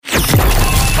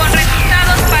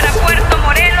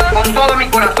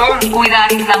razón.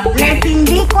 Cuidar la mujer. Les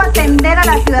indico atender a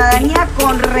la ciudadanía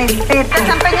con respeto.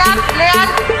 Desempeñar leal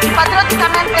y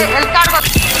patrióticamente el cargo.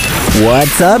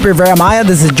 What's up, Rivera Maya?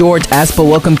 This is George Aspo.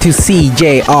 Welcome to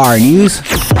CJR News.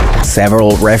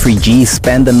 Several refugees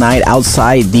spent the night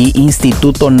outside the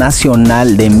Instituto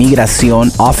Nacional de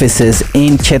Migración offices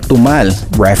in Chetumal.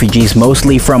 Refugees,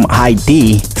 mostly from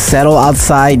Haiti, settled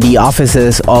outside the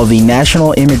offices of the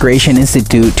National Immigration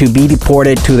Institute to be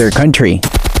deported to their country.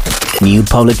 New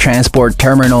public transport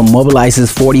terminal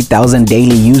mobilizes 40,000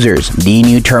 daily users. The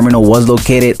new terminal was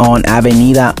located on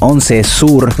Avenida Once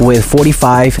Sur with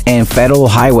 45 and Federal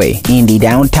Highway in the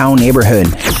downtown neighborhood.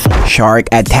 Shark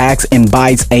attacks and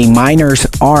bites a miner's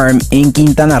arm in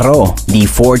Quintana Roo. The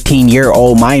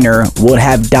 14-year-old miner would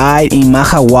have died in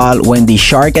Mahahual when the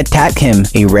shark attacked him.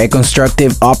 A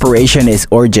reconstructive operation is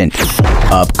urgent.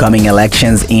 Upcoming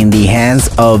elections in the hands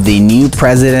of the new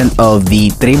president of the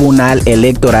Tribunal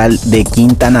Electoral de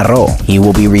Quintana Roo. He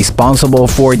will be responsible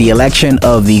for the election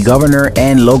of the governor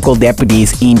and local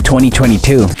deputies in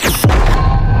 2022.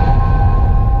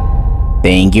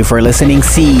 Thank you for listening,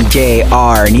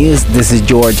 CJR News. This is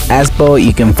George Aspo.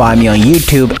 You can find me on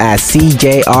YouTube at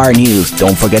CJR News.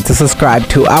 Don't forget to subscribe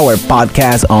to our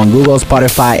podcast on Google,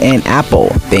 Spotify, and Apple.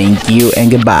 Thank you and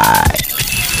goodbye.